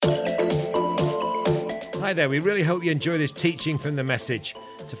Hi there, we really hope you enjoy this teaching from the Message.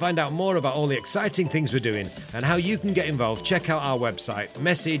 To find out more about all the exciting things we're doing and how you can get involved, check out our website,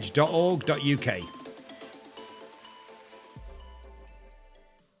 message.org.uk.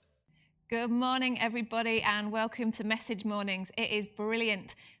 Good morning, everybody, and welcome to Message Mornings. It is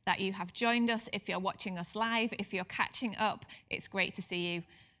brilliant that you have joined us. If you're watching us live, if you're catching up, it's great to see you.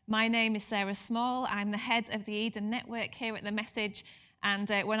 My name is Sarah Small. I'm the head of the Eden Network here at The Message.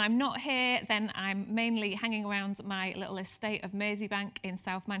 And when I'm not here, then I'm mainly hanging around my little estate of Merseybank in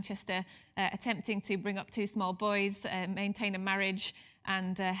South Manchester, attempting to bring up two small boys, maintain a marriage,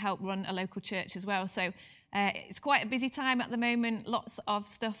 and help run a local church as well. So it's quite a busy time at the moment, lots of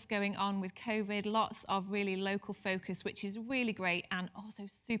stuff going on with COVID, lots of really local focus, which is really great and also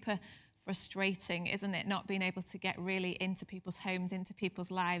super frustrating, isn't it? Not being able to get really into people's homes, into people's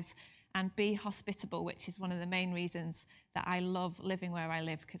lives and be hospitable, which is one of the main reasons that I love living where I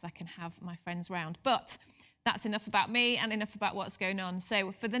live, because I can have my friends round. But that's enough about me and enough about what's going on.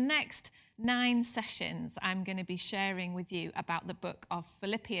 So for the next 9 sessions, I'm going to be sharing with you about the book of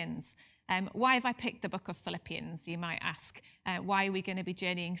Philippians. Why have I picked the book of Philippians, you might ask? Why are we going to be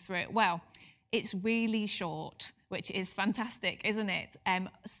journeying through it? Well, it's really short, which is fantastic, isn't it?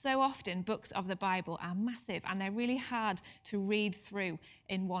 So often books of the Bible are massive and they're really hard to read through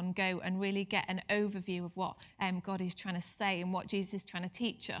in one go and really get an overview of what God is trying to say and what Jesus is trying to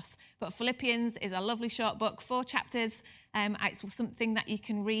teach us. But Philippians is a lovely short book, 4 chapters. It's something that you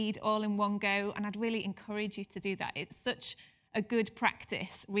can read all in one go, and I'd really encourage you to do that. It's such a good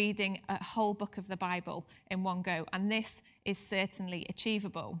practice reading a whole book of the Bible in one go, and this is certainly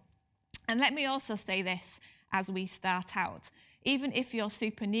achievable. And let me also say this as we start out. Even if you're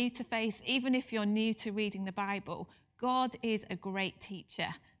super new to faith, even if you're new to reading the Bible, God is a great teacher.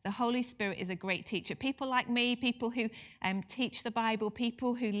 The Holy Spirit is a great teacher. People like me, people who teach the Bible,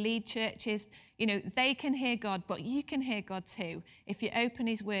 people who lead churches, they can hear God, but you can hear God too. If you open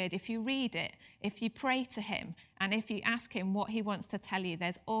his word, if you read it, if you pray to him, and if you ask him what he wants to tell you,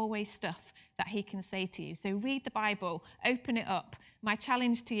 there's always stuff that he can say to you. So read the Bible, open it up. My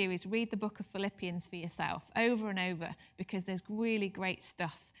challenge to you is read the book of Philippians for yourself over and over, because there's really great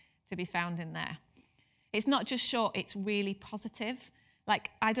stuff to be found in there. It's not just short, it's really positive.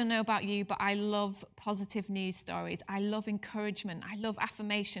 I don't know about you, but I love positive news stories. I love encouragement. I love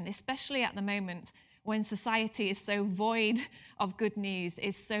affirmation, especially at the moment when society is so void of good news,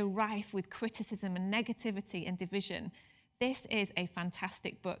 is so rife with criticism and negativity and division. This is a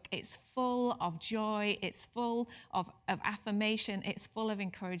fantastic book. It's full of joy. It's full of affirmation. It's full of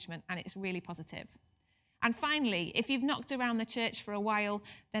encouragement, and it's really positive. And finally, if you've knocked around the church for a while,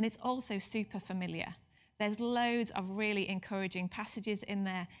 then it's also super familiar. There's loads of really encouraging passages in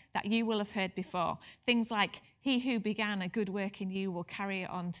there that you will have heard before. Things like, he who began a good work in you will carry it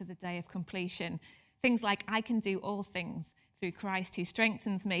on to the day of completion. Things like, I can do all things through Christ who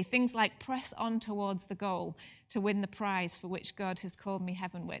strengthens me. Things like, press on towards the goal to win the prize for which God has called me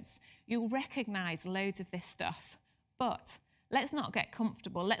heavenwards. You'll recognize loads of this stuff. But let's not get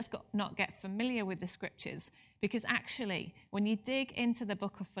comfortable. Let's not get familiar with the scriptures, because actually, when you dig into the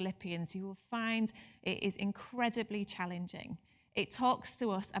book of Philippians, you will find it is incredibly challenging. It talks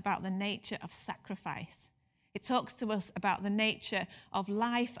to us about the nature of sacrifice. It talks to us about the nature of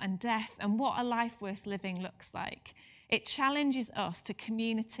life and death and what a life worth living looks like. It challenges us to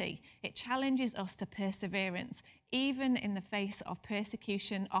community. It challenges us to perseverance, even in the face of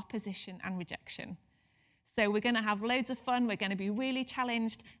persecution, opposition, and rejection. So we're going to have loads of fun. We're going to be really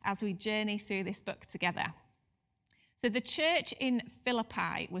challenged as we journey through this book together. So the church in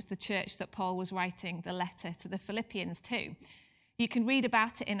Philippi was the church that Paul was writing the letter to the Philippians to. You can read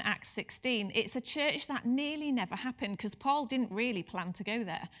about it in Acts 16. It's a church that nearly never happened because Paul didn't really plan to go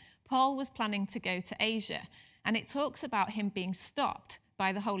there. Paul was planning to go to Asia, and it talks about him being stopped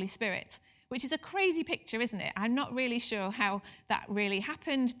by the Holy Spirit, which is a crazy picture, isn't it? I'm not really sure how that really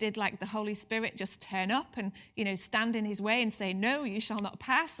happened. Did the Holy Spirit just turn up and, stand in his way and say, no, you shall not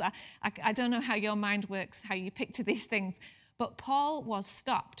pass? I don't know how your mind works, how you picture these things. But Paul was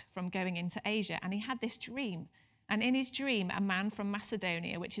stopped from going into Asia, and he had this dream. And in his dream, a man from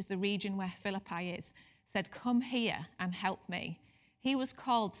Macedonia, which is the region where Philippi is, said, come here and help me. He was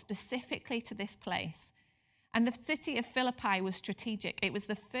called specifically to this place. And the city of Philippi was strategic. It was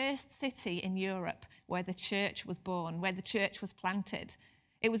the first city in Europe where the church was born, where the church was planted.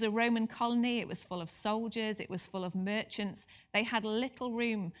 It was a Roman colony. It was full of soldiers. It was full of merchants. They had little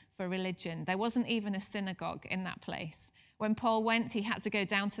room for religion. There wasn't even a synagogue in that place. When Paul went, he had to go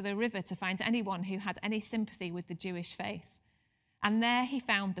down to the river to find anyone who had any sympathy with the Jewish faith. And there he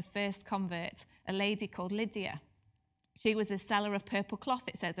found the first convert, a lady called Lydia. She was a seller of purple cloth,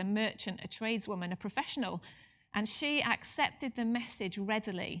 it says, a merchant, a tradeswoman, a professional. And she accepted the message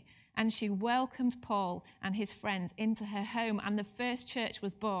readily, and she welcomed Paul and his friends into her home. And the first church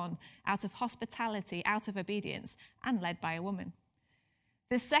was born out of hospitality, out of obedience, and led by a woman.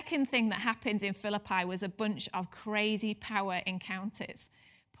 The second thing that happened in Philippi was a bunch of crazy power encounters.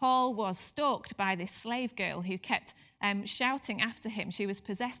 Paul was stalked by this slave girl who kept shouting after him. She was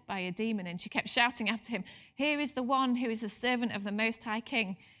possessed by a demon, and she kept shouting after him, "Here is the one who is the servant of the Most High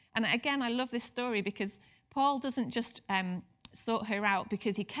King." And again, I love this story because Paul doesn't just sort her out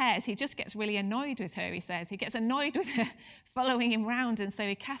because he cares. He just gets really annoyed with her, he says. He gets annoyed with her following him round, and so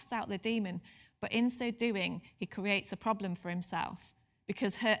he casts out the demon. But in so doing, he creates a problem for himself,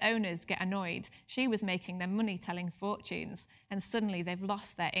 because her owners get annoyed. She was making them money telling fortunes, and suddenly they've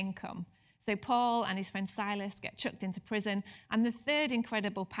lost their income. So Paul and his friend Silas get chucked into prison, and the third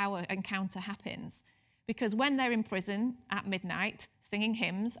incredible power encounter happens. Because when they're in prison at midnight, singing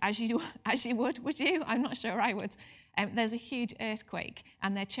hymns, as you would you? I'm not sure I would. There's a huge earthquake,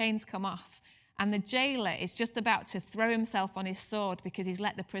 and their chains come off. And the jailer is just about to throw himself on his sword because he's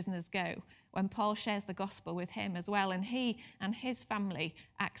let the prisoners go, when Paul shares the gospel with him as well, and he and his family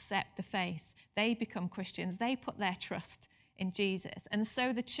accept the faith. They become Christians. They put their trust in Jesus. And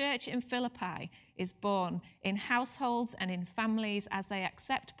so the church in Philippi is born in households and in families as they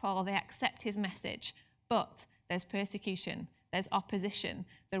accept Paul, they accept his message. But there's persecution, there's opposition.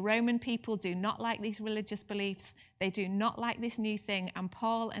 The Roman people do not like these religious beliefs. They do not like this new thing, and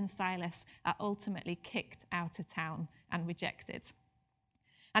Paul and Silas are ultimately kicked out of town and rejected.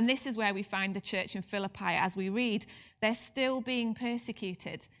 And this is where we find the church in Philippi. As we read, they're still being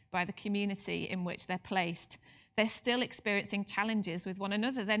persecuted by the community in which they're placed. They're still experiencing challenges with one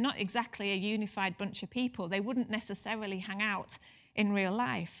another. They're not exactly a unified bunch of people. They wouldn't necessarily hang out in real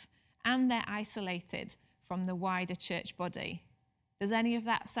life. And they're isolated from the wider church body. Does any of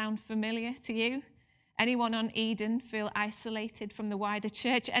that sound familiar to you? Anyone on Eden feel isolated from the wider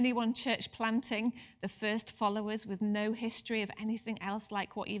church? Anyone church planting, the first followers with no history of anything else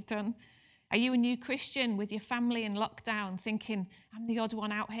like what you've done? Are you a new Christian with your family in lockdown thinking, I'm the odd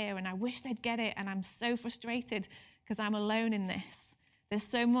one out here and I wish they'd get it and I'm so frustrated because I'm alone in this? There's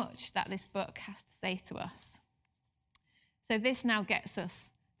so much that this book has to say to us. So this now gets us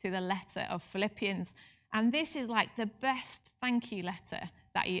to the letter of Philippians. And this is like the best thank you letter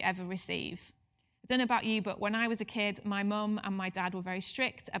that you ever receive. I don't know about you, but when I was a kid, my mum and my dad were very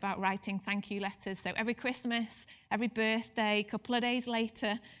strict about writing thank you letters. So every Christmas, every birthday, a couple of days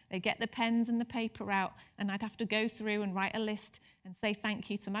later, they'd get the pens and the paper out, and I'd have to go through and write a list and say thank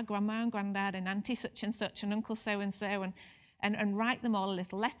you to my grandma and granddad and auntie such and such and uncle so and so, and write them all a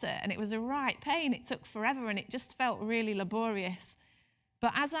little letter. And it was a right pain. It took forever, and it just felt really laborious.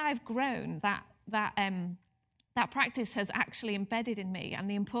 But as I've grown, that practice has actually embedded in me, and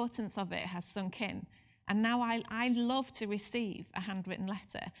the importance of it has sunk in. And now I love to receive a handwritten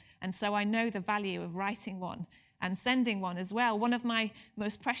letter. And so I know the value of writing one and sending one as well. One of my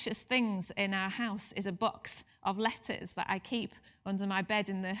most precious things in our house is a box of letters that I keep under my bed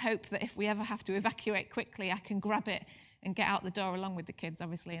in the hope that if we ever have to evacuate quickly, I can grab it and get out the door along with the kids,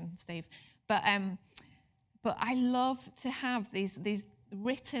 obviously, and Steve. But I love to have these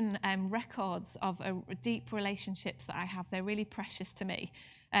written records of deep relationships that I have. They're really precious to me,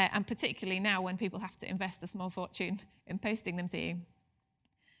 and particularly now when people have to invest a small fortune in posting them to you.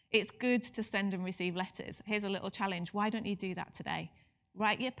 It's good to send and receive letters. Here's a little challenge. Why don't you do that today?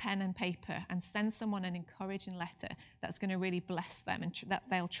 Write your pen and paper and send someone an encouraging letter that's going to really bless them and that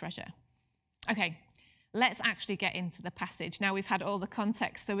they'll treasure. Okay, let's actually get into the passage. Now we've had all the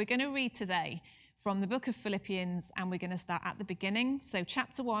context, so we're going to read today from the book of Philippians, and we're going to start at the beginning. So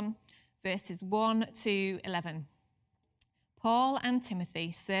chapter 1, verses 1 to 11. Paul and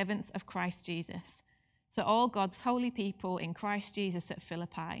Timothy, servants of Christ Jesus, to all God's holy people in Christ Jesus at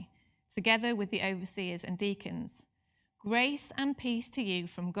Philippi, together with the overseers and deacons. Grace and peace to you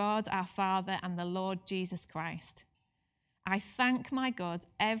from God our Father and the Lord Jesus Christ. I thank my God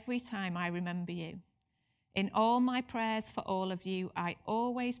every time I remember you. In all my prayers for all of you, I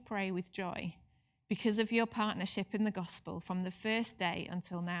always pray with joy, because of your partnership in the gospel from the first day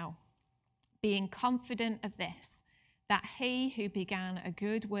until now, being confident of this, that he who began a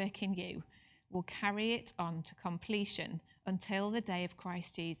good work in you will carry it on to completion until the day of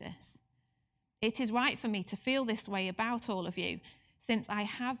Christ Jesus. It is right for me to feel this way about all of you, since I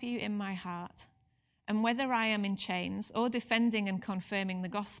have you in my heart. And whether I am in chains or defending and confirming the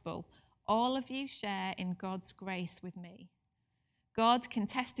gospel, all of you share in God's grace with me. God can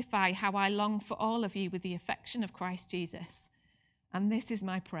testify how I long for all of you with the affection of Christ Jesus. And this is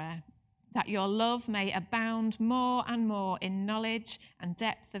my prayer, that your love may abound more and more in knowledge and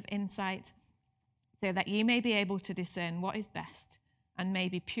depth of insight, so that ye may be able to discern what is best, and may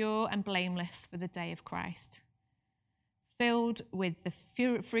be pure and blameless for the day of Christ, filled with the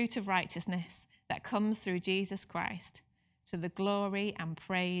fruit of righteousness that comes through Jesus Christ, to the glory and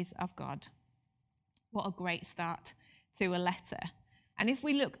praise of God. What a great start to a letter. And if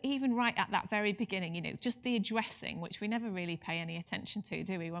we look even right at that very beginning, just the addressing, which we never really pay any attention to,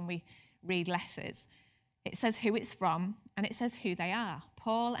 do we, when we read letters? It says who it's from, and it says who they are.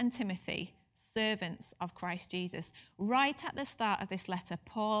 Paul and Timothy, servants of Christ Jesus. Right at the start of this letter,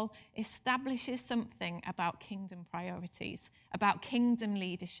 Paul establishes something about kingdom priorities, about kingdom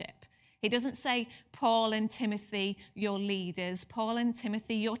leadership. He doesn't say, Paul and Timothy, your leaders, Paul and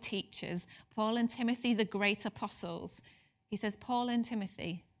Timothy, your teachers, Paul and Timothy, the great apostles. He says, Paul and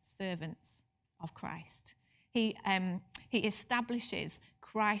Timothy, servants of Christ. He establishes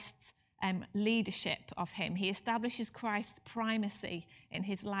Christ's leadership of him. He establishes Christ's primacy in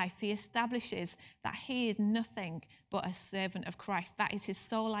his life. He establishes that he is nothing but a servant of Christ. That is his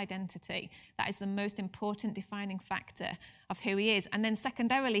sole identity. That is the most important defining factor of who he is. And then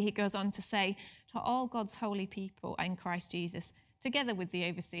secondarily, he goes on to say, to all God's holy people in Christ Jesus, together with the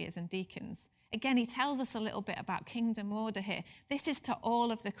overseers and deacons. Again, he tells us a little bit about kingdom order here. This is to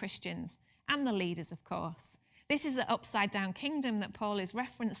all of the Christians and the leaders, of course. This is the upside-down kingdom that Paul is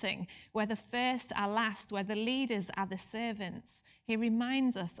referencing, where the first are last, where the leaders are the servants. He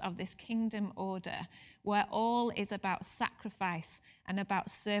reminds us of this kingdom order, where all is about sacrifice and about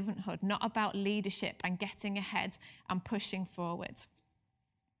servanthood, not about leadership and getting ahead and pushing forward.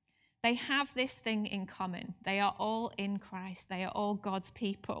 They have this thing in common. They are all in Christ. They are all God's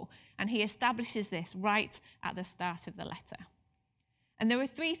people. And he establishes this right at the start of the letter. And there are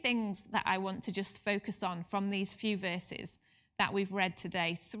three things that I want to just focus on from these few verses that we've read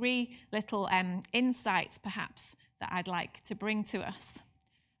today. Three little insights, perhaps, that I'd like to bring to us.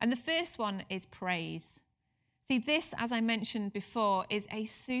 And the first one is praise. See, this, as I mentioned before, is a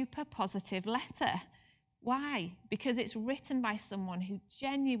super positive letter. Why? Because it's written by someone who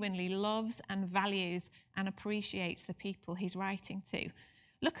genuinely loves and values and appreciates the people he's writing to.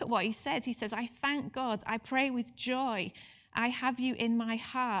 Look at what he says. He says, I thank God, I pray with joy. I have you in my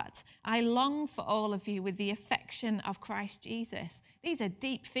heart. I long for all of you with the affection of Christ Jesus. These are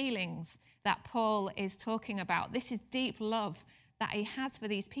deep feelings that Paul is talking about. This is deep love that he has for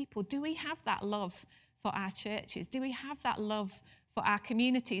these people. Do we have that love for our churches? Do we have that love for our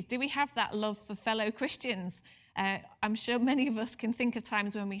communities? Do we have that love for fellow Christians? I'm sure many of us can think of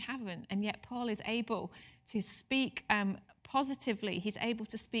times when we haven't, and yet Paul is able to speak positively. He's able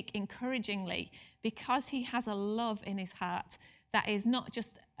to speak encouragingly because he has a love in his heart that is not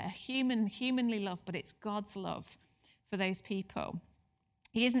just a humanly love, but it's God's love for those people.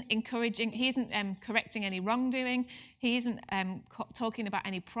 He isn't encouraging, he isn't correcting any wrongdoing. He isn't talking about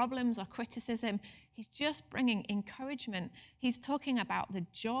any problems or criticism. He's just bringing encouragement. He's talking about the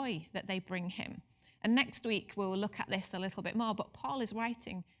joy that they bring him. And next week we'll look at this a little bit more, but Paul is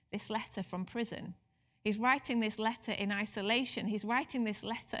writing this letter from prison. He's writing this letter in isolation. He's writing this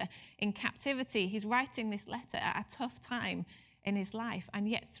letter in captivity. He's writing this letter at a tough time in his life. And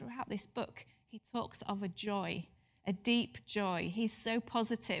yet throughout this book, he talks of a joy, a deep joy. He's so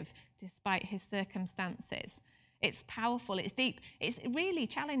positive despite his circumstances. It's powerful, it's deep, it's really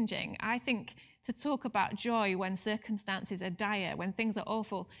challenging, I think, to talk about joy when circumstances are dire, when things are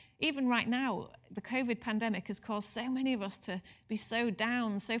awful. Even right now, the COVID pandemic has caused so many of us to be so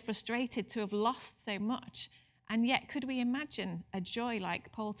down, so frustrated, to have lost so much. And yet, could we imagine a joy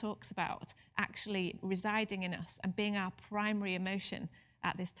like Paul talks about actually residing in us and being our primary emotion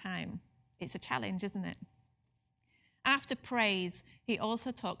at this time? It's a challenge, isn't it? After praise, he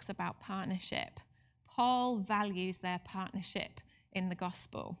also talks about partnership. Paul values their partnership in the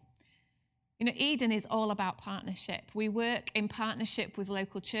gospel. You know, Eden is all about partnership. We work in partnership with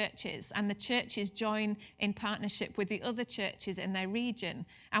local churches, and the churches join in partnership with the other churches in their region.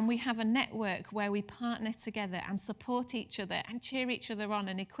 And we have a network where we partner together and support each other and cheer each other on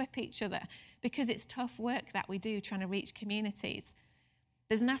and equip each other, because it's tough work that we do trying to reach communities.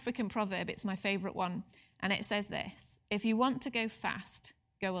 There's an African proverb, it's my favorite one, and it says this: if you want to go fast,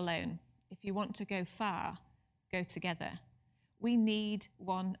 go alone. If you want to go far, go together. We need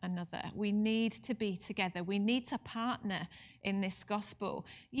one another. We need to be together. We need to partner in this gospel.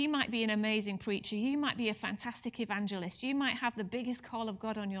 You might be an amazing preacher. You might be a fantastic evangelist. You might have the biggest call of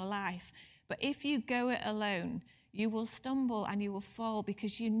God on your life. But if you go it alone, you will stumble and you will fall,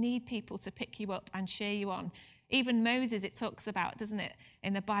 because you need people to pick you up and cheer you on. Even Moses, it talks about, doesn't it,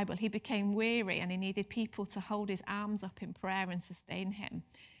 in the Bible, he became weary and he needed people to hold his arms up in prayer and sustain him.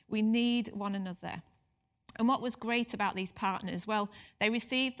 We need one another. And what was great about these partners? Well, they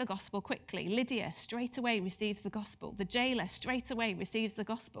received the gospel quickly. Lydia straight away receives the gospel. The jailer straight away receives the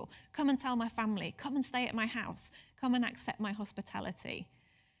gospel. Come and tell my family. Come and stay at my house. Come and accept my hospitality.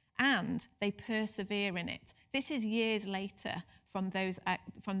 And they persevere in it. This is years later from those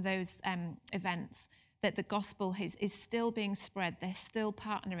events that the gospel is still being spread. They're still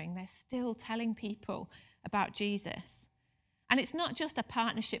partnering. They're still telling people about Jesus. And it's not just a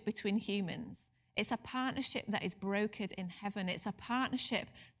partnership between humans. It's a partnership that is brokered in heaven. It's a partnership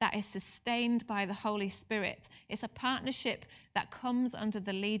that is sustained by the Holy Spirit. It's a partnership that comes under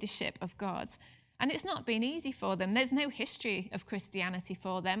the leadership of God. And it's not been easy for them. There's no history of Christianity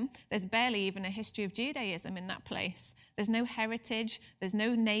for them. There's barely even a history of Judaism in that place. There's no heritage. There's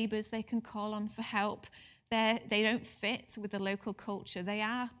no neighbours they can call on for help. They don't fit with the local culture. They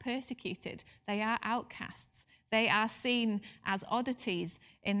are persecuted. They are outcasts. They are seen as oddities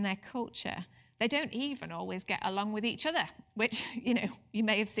in their culture. They don't even always get along with each other, which, you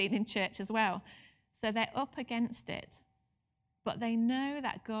may have seen in church as well. So they're up against it. But they know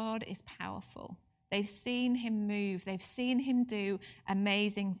that God is powerful. They've seen him move. They've seen him do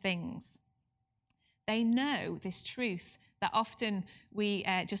amazing things. They know this truth that often we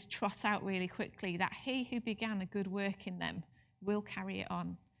just trot out really quickly, that he who began a good work in them will carry it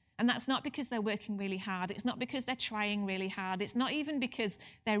on. And that's not because they're working really hard. It's not because they're trying really hard. It's not even because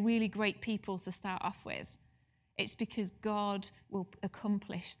they're really great people to start off with. It's because God will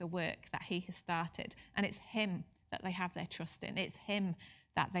accomplish the work that he has started. And it's him that they have their trust in. It's him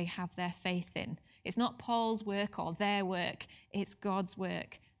that they have their faith in. It's not Paul's work or their work. It's God's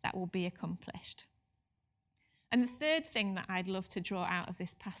work that will be accomplished. And the third thing that I'd love to draw out of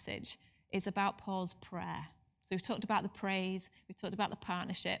this passage is about Paul's prayer. So we've talked about the praise, we've talked about the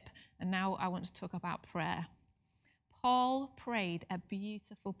partnership, and now I want to talk about prayer. Paul prayed a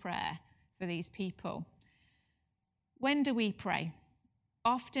beautiful prayer for these people. When do we pray?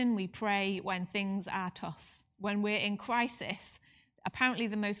 Often we pray when things are tough, when we're in crisis. Apparently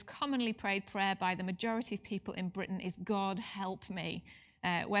the most commonly prayed prayer by the majority of people in Britain is, God help me.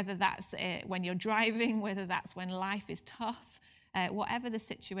 Whether that's when you're driving, whether that's when life is tough, whatever the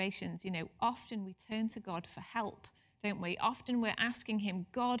situations, often we turn to God for help, don't we? Often we're asking him,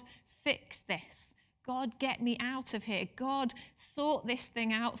 God, fix this. God, get me out of here. God, sort this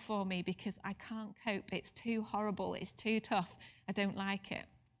thing out for me because I can't cope. It's too horrible. It's too tough. I don't like it.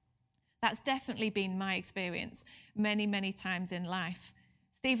 That's definitely been my experience many, many times in life.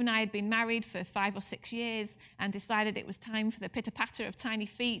 Steve and I had been married for 5 or 6 years and decided it was time for the pitter-patter of tiny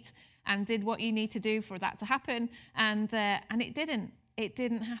feet and did what you need to do for that to happen. And it didn't. It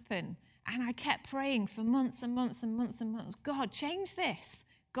didn't happen. And I kept praying for months and months and months and months. God, change this.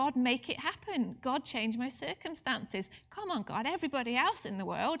 God, make it happen. God, change my circumstances. Come on, God. Everybody else in the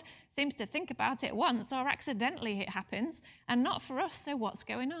world seems to think about it once or accidentally it happens and not for us. So what's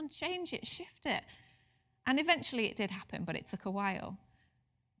going on? Change it, shift it. And eventually it did happen, but it took a while.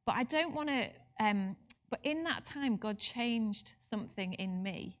 But I don't want to, but in that time, God changed something in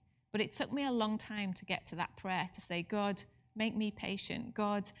me. But it took me a long time to get to that prayer, to say, God, make me patient.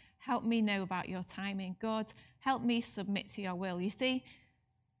 God, help me know about your timing. God, help me submit to your will. You see,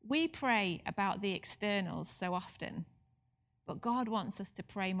 we pray about the externals so often, but God wants us to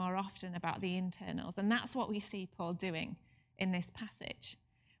pray more often about the internals. And that's what we see Paul doing in this passage.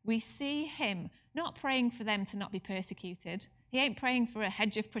 We see him not praying for them to not be persecuted. He ain't praying for a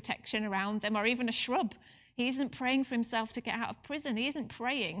hedge of protection around them or even a shrub. He isn't praying for himself to get out of prison. He isn't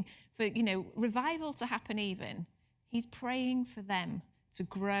praying for, revival to happen even. He's praying for them to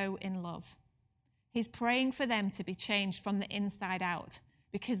grow in love. He's praying for them to be changed from the inside out,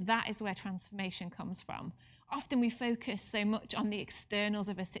 because that is where transformation comes from. Often we focus so much on the externals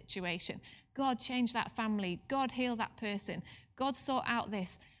of a situation. God, change that family. God, heal that person. God, sort out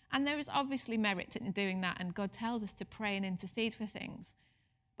this. And there is obviously merit in doing that, and God tells us to pray and intercede for things.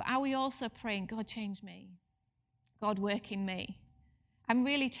 But are we also praying, God, change me? God, work in me? I'm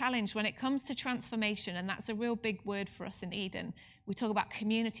really challenged when it comes to transformation, and that's a real big word for us in Eden. We talk about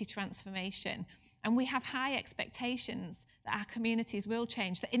community transformation, and we have high expectations that our communities will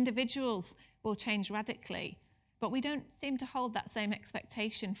change, that individuals will change radically. But we don't seem to hold that same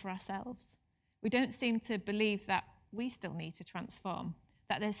expectation for ourselves. We don't seem to believe that we still need to transform,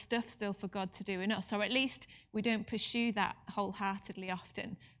 that there's stuff still for God to do in us, or at least we don't pursue that wholeheartedly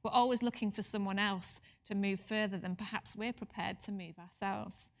often. We're always looking for someone else to move further than perhaps we're prepared to move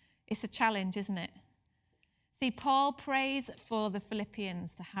ourselves. It's a challenge, isn't it? See, Paul prays for the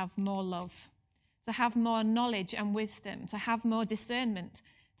Philippians to have more love, to have more knowledge and wisdom, to have more discernment,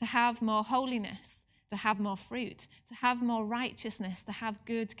 to have more holiness, to have more fruit, to have more righteousness, to have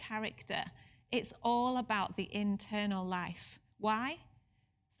good character. It's all about the internal life. Why?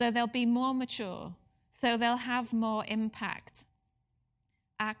 So they'll be more mature, so they'll have more impact.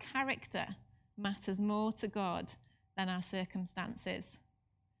 Our character matters more to God than our circumstances.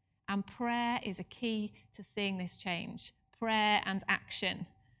 And prayer is a key to seeing this change. Prayer and action.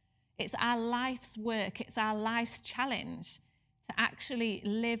 It's our life's work, it's our life's challenge to actually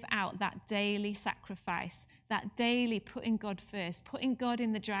live out that daily sacrifice, that daily putting God first, putting God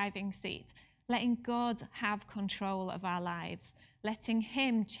in the driving seat, letting God have control of our lives, letting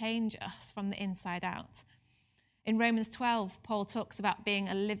him change us from the inside out. In Romans 12, Paul talks about being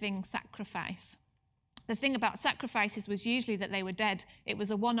a living sacrifice. The thing about sacrifices was usually that they were dead. It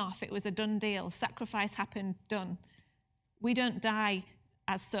was a one-off, it was a done deal. Sacrifice happened, done. We don't die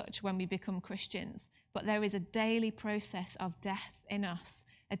as such when we become Christians, but there is a daily process of death in us,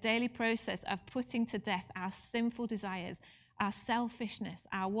 a daily process of putting to death our sinful desires, our selfishness,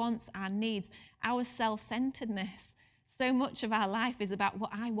 our wants, our needs, our self-centeredness. So much of our life is about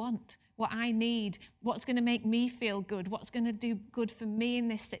what I want, what I need, what's going to make me feel good, what's going to do good for me in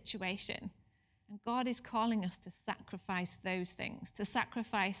this situation. And God is calling us to sacrifice those things, to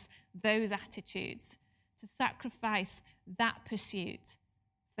sacrifice those attitudes, to sacrifice that pursuit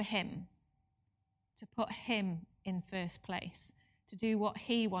for him, to put him in first place, to do what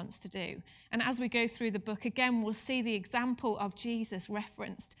he wants to do. And as we go through the book, again, we'll see the example of Jesus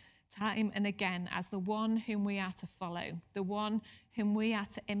referenced time and again as the one whom we are to follow, the one whom we are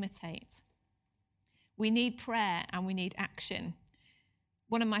to imitate. We need prayer and we need action.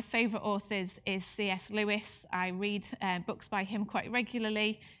 One of my favourite authors is C.S. Lewis. I read books by him quite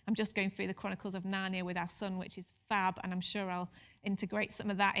regularly. I'm just going through the Chronicles of Narnia with our son, which is fab, and I'm sure I'll integrate some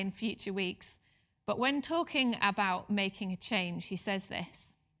of that in future weeks. But when talking about making a change, he says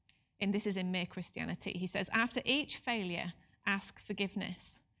this, and this is in Mere Christianity. He says, after each failure, ask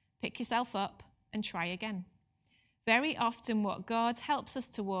forgiveness. Pick yourself up and try again. Very often what God helps us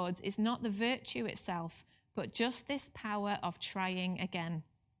towards is not the virtue itself, but just this power of trying again.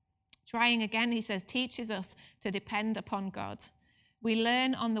 Trying again, he says, teaches us to depend upon God. We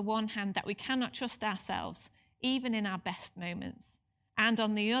learn on the one hand that we cannot trust ourselves, even in our best moments, and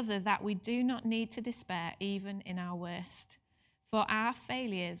on the other that we do not need to despair even in our worst, for our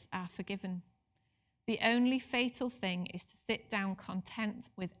failures are forgiven. The only fatal thing is to sit down content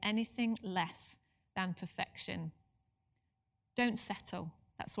with anything less than perfection. Don't settle,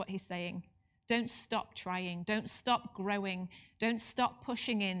 that's what he's saying. Don't stop trying. Don't stop growing. Don't stop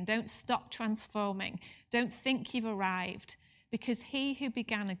pushing in. Don't stop transforming. Don't think you've arrived, because he who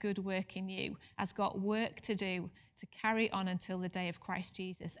began a good work in you has got work to do to carry on until the day of Christ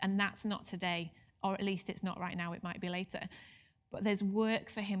Jesus. And that's not today, or at least it's not right now. It might be later. But there's work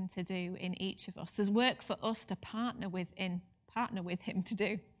for him to do in each of us. There's work for us to partner with him to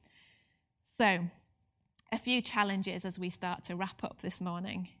do. So, a few challenges as we start to wrap up this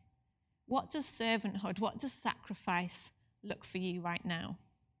morning. What does servanthood, what does sacrifice look for you right now?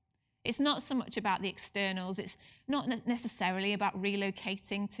 It's not so much about the externals. It's not necessarily about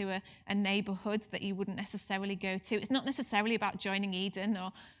relocating to a neighborhood that you wouldn't necessarily go to. It's not necessarily about joining Eden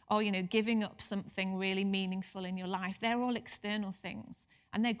or giving up something really meaningful in your life. They're all external things,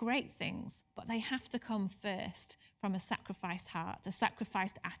 and they're great things, but they have to come first from a sacrificed heart, a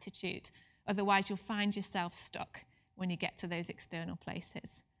sacrificed attitude. Otherwise, you'll find yourself stuck when you get to those external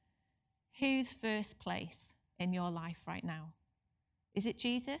places. Who's first place in your life right now? Is it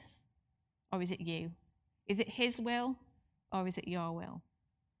Jesus or is it you? Is it his will or is it your will?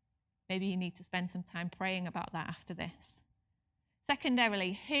 Maybe you need to spend some time praying about that after this.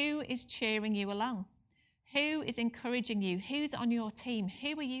 Secondarily, who is cheering you along? Who is encouraging you? Who's on your team?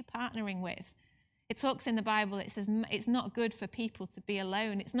 Who are you partnering with? It talks in the Bible, it says it's not good for people to be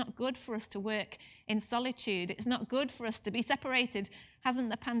alone. It's not good for us to work in solitude. It's not good for us to be separated. Hasn't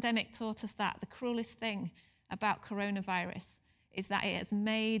the pandemic taught us that? The cruelest thing about coronavirus is that it has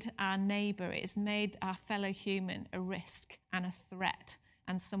made our neighbour, it has made our fellow human a risk and a threat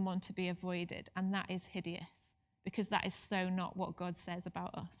and someone to be avoided. And that is hideous, because that is so not what God says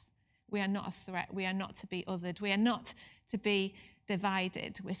about us. We are not a threat. We are not to be othered. We are not to be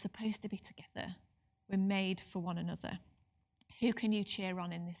divided. We're supposed to be together. We're made for one another. Who can you cheer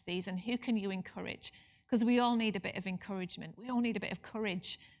on in this season? Who can you encourage? Because we all need a bit of encouragement. We all need a bit of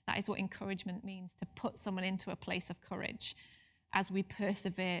courage. That is what encouragement means, to put someone into a place of courage as we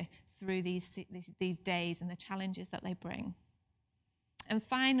persevere through these days and the challenges that they bring. And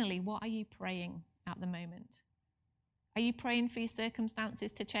finally, what are you praying at the moment? Are you praying for your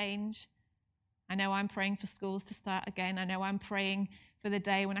circumstances to change? I know I'm praying for schools to start again. I know I'm praying for the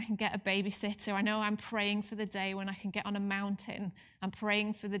day when I can get a babysitter. I know I'm praying for the day when I can get on a mountain. I'm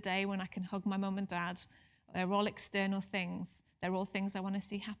praying for the day when I can hug my mum and dad. They're all external things. They're all things I want to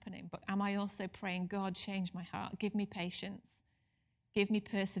see happening. But am I also praying, God, change my heart. Give me patience. Give me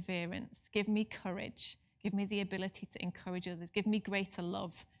perseverance. Give me courage. Give me the ability to encourage others. Give me greater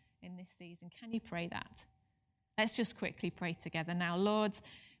love in this season. Can you pray that? Let's just quickly pray together now. Lord,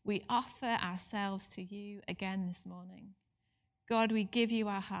 we offer ourselves to you again this morning. God, we give you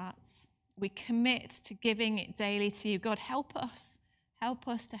our hearts. We commit to giving it daily to you. God, help us. Help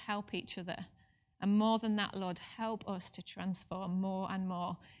us to help each other. And more than that, Lord, help us to transform more and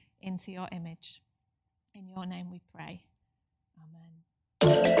more into your image. In your name we pray. Amen.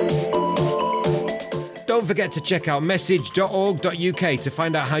 Don't forget to check out message.org.uk to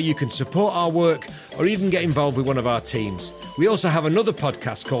find out how you can support our work or even get involved with one of our teams. We also have another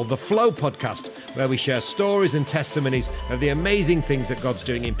podcast called The Flow Podcast, where we share stories and testimonies of the amazing things that God's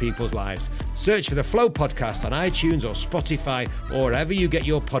doing in people's lives. Search for The Flow Podcast on iTunes or Spotify or wherever you get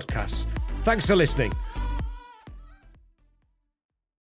your podcasts. Thanks for listening.